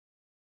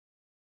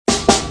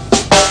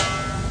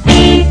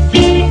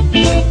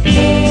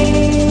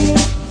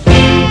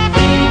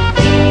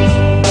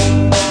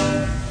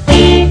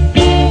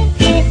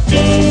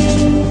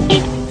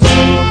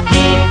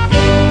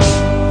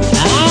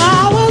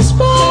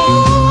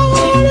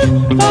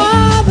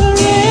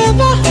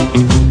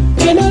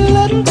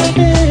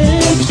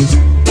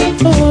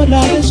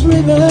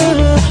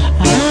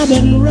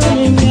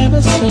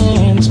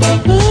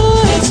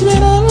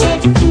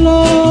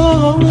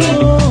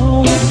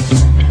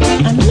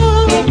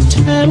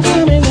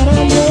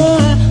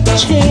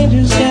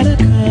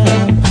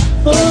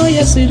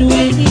yes it will.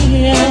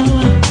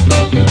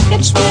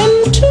 It's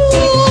been too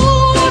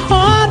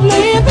hard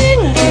living,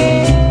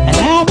 and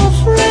I'm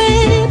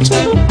afraid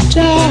to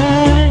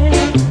die.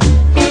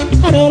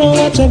 I don't know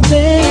what to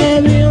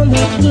baby on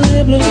the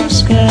clear blue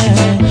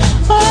sky.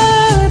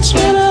 Oh, it's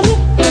been a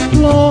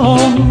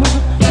long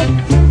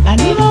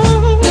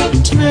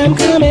time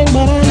coming,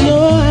 but I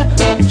know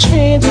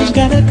change has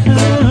gotta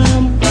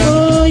come.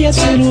 Oh, yes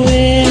it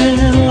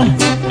will.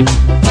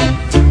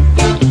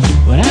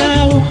 When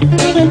I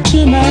went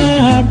to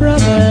my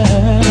brother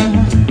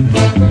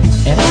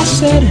and I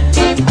said,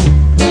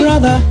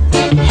 brother,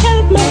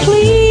 help me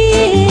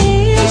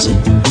please,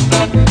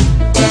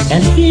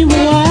 and he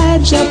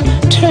winds up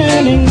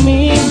turning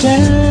me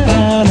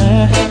down.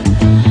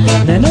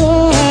 Then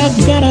oh, I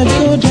gotta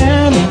go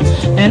down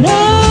and on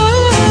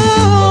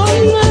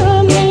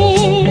my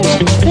knees.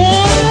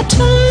 There are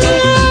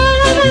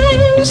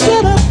times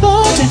that I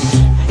thought I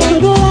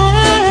could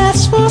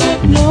last for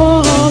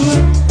long.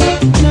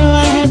 Now I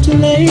have to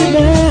lay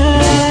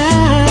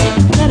back,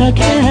 gotta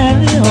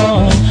carry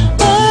on.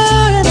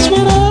 Oh, it's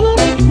been a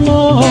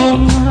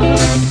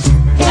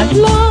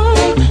long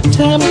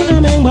time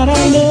coming, but I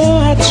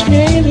know a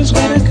change is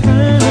gonna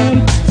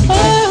come.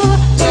 Oh,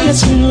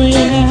 yes it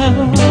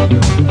will.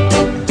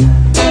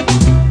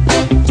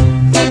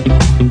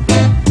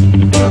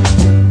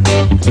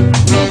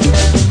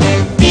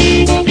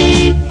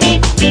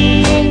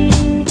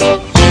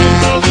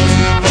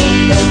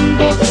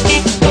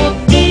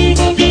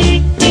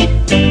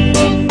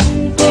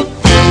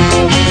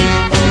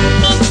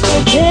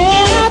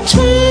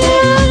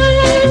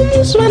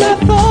 When I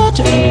thought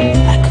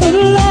I could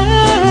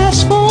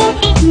last for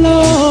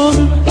long,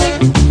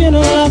 you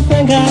know, I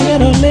think I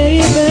gotta lay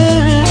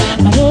back.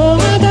 I know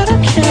I gotta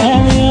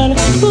carry on.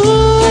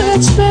 Ooh,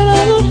 it's been a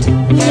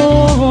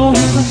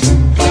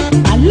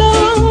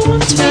long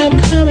time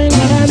coming,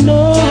 but I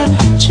know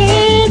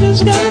change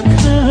is gonna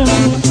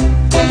come.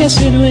 Yes,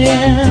 it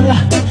will.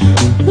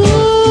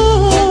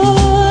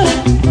 Ooh,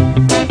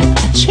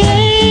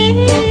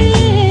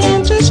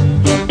 changes,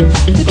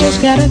 it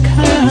just gotta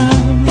come.